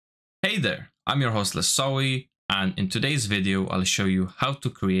there, I'm your host Lesawi, and in today's video I'll show you how to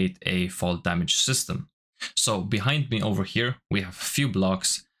create a fall damage system. So behind me over here we have a few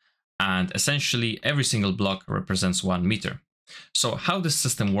blocks, and essentially every single block represents 1 meter. So how this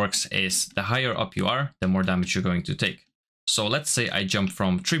system works is the higher up you are, the more damage you're going to take. So let's say I jump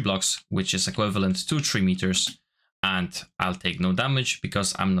from 3 blocks, which is equivalent to 3 meters, and I'll take no damage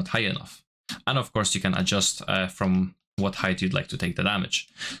because I'm not high enough. And of course you can adjust from what height you'd like to take the damage.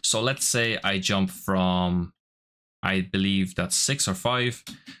 So let's say I jump from, I believe that's 6 or 5.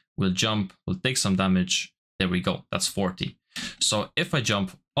 We'll jump, we'll take some damage. There we go, that's 40. So if I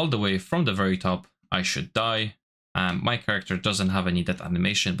jump all the way from the very top, I should die. My character doesn't have any death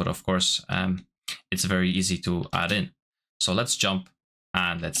animation, but of course it's very easy to add in. So let's jump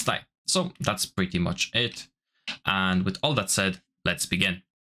and let's die. So that's pretty much it. And with all that said, let's begin.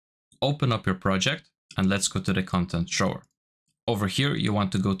 Open up your project and let's go to the content drawer. Over here, you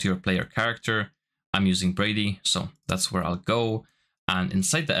want to go to your player character. I'm using Brady, so that's where I'll go. And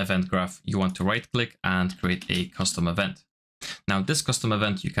inside the event graph, you want to right click and create a custom event. Now this custom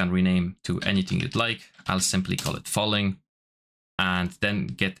event you can rename to anything you'd like. I'll simply call it falling, and then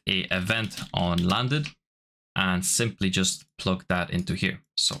get a event on landed and simply just plug that into here.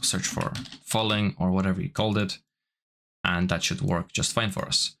 So search for falling or whatever you called it, and that should work just fine for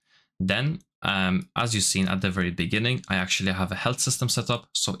us. Then as you've seen at the very beginning, I actually have a health system set up.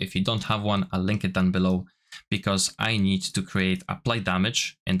 So if you don't have one, I'll link it down below, because I need to create apply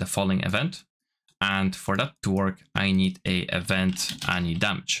damage in the falling event. And for that to work, I need a event any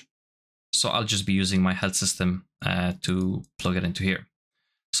damage. So I'll just be using my health system to plug it into here.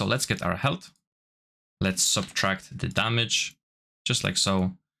 So let's get our health. Let's subtract the damage, just like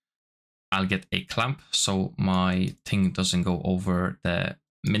so. I'll get a clamp so my thing doesn't go over the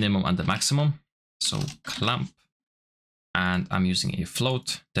minimum and the maximum. So clamp, and I'm using a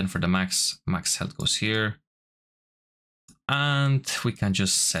float. Then for the max health goes here. And we can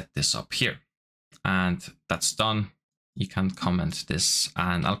just set this up here. And that's done. You can comment this,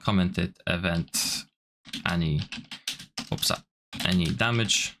 and I'll comment it event any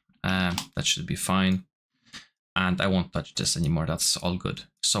damage. That should be fine. And I won't touch this anymore. That's all good.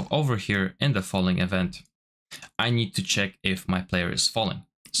 So over here in the falling event, I need to check if my player is falling.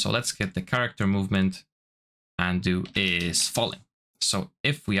 So let's get the character movement and do is falling. So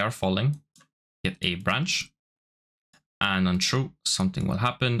if we are falling, get a branch. And on true, something will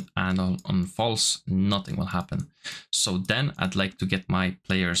happen, and on false, nothing will happen. So then I'd like to get my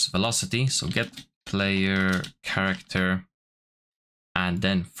player's velocity. So get player character, and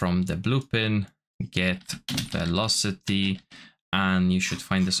then from the blue pin, get velocity, and you should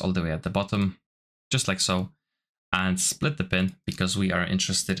find this all the way at the bottom, just like so, and split the pin because we are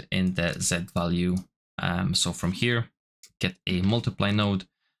interested in the Z value. So from here, get a multiply node,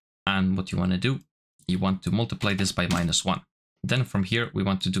 and what you want to do, you want to multiply this by -1. Then from here, we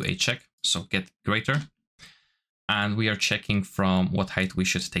want to do a check. So get greater, and we are checking from what height we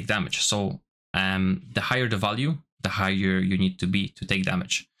should take damage. So the higher the value, the higher you need to be to take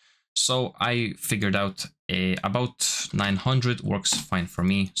damage. So I figured out about 900 works fine for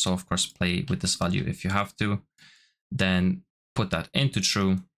me. So of course, play with this value if you have to. Then put that into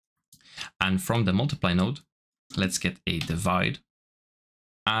true. And from the multiply node, let's get a divide.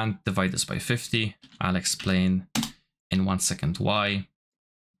 And divide this by 50. I'll explain in 1 second why.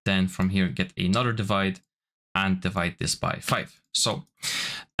 Then from here, get another divide and divide this by 5. So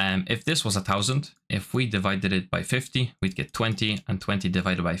if this was 1000, if we divided it by 50, we'd get 20, and 20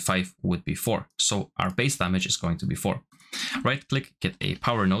 divided by 5 would be 4. So our base damage is going to be 4. Right click, get a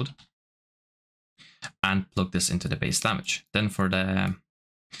power node, and plug this into the base damage. Then for the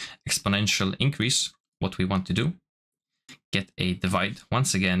exponential increase, what we want to do, get a divide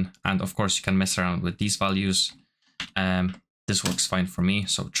once again, and of course you can mess around with these values. This works fine for me,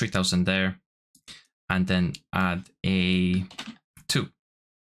 so 3000 there, and then add a 2.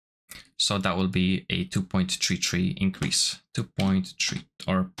 So that will be a 2.33 increase, 2.3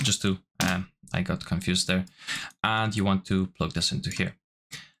 or just 2. I got confused there, and you want to plug this into here.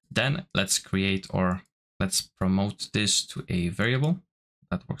 Then let's create, or let's promote this to a variable.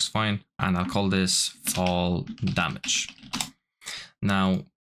 That works fine, and I'll call this fall damage. Now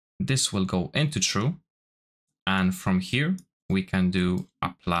this will go into true, and from here we can do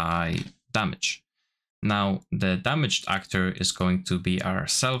apply damage. Now the damaged actor is going to be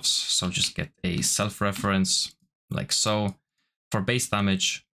ourselves, so just get a self reference like so. For base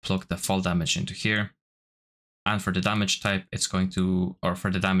damage, plug the fall damage into here, and for the damage type, it's going to, or for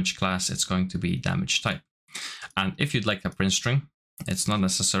the damage class, it's going to be damage type. And if you'd like a print string, it's not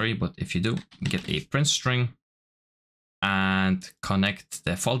necessary, but if you do, get a print string and connect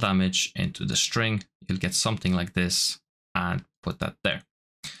the fall damage into the string. You'll get something like this and put that there.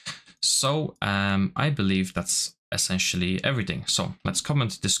 So I believe that's essentially everything. So let's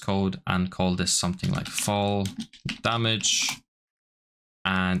comment this code and call this something like fall damage.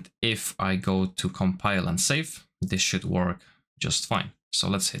 And if I go to compile and save, this should work just fine. So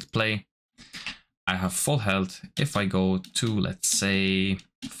let's hit play. I have full health. If I go to, let's say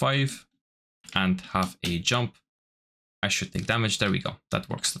 5 and have a jump, I should take damage. There we go. That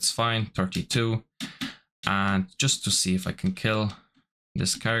works. That's fine. 32. And just to see if I can kill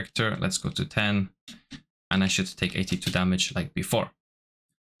this character, let's go to 10 and I should take 82 damage like before.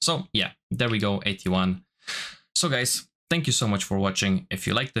 So yeah, there we go, 81. So guys, thank you so much for watching. If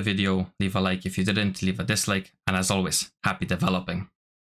you liked the video, leave a like. If you didn't, leave a dislike. And as always, happy developing.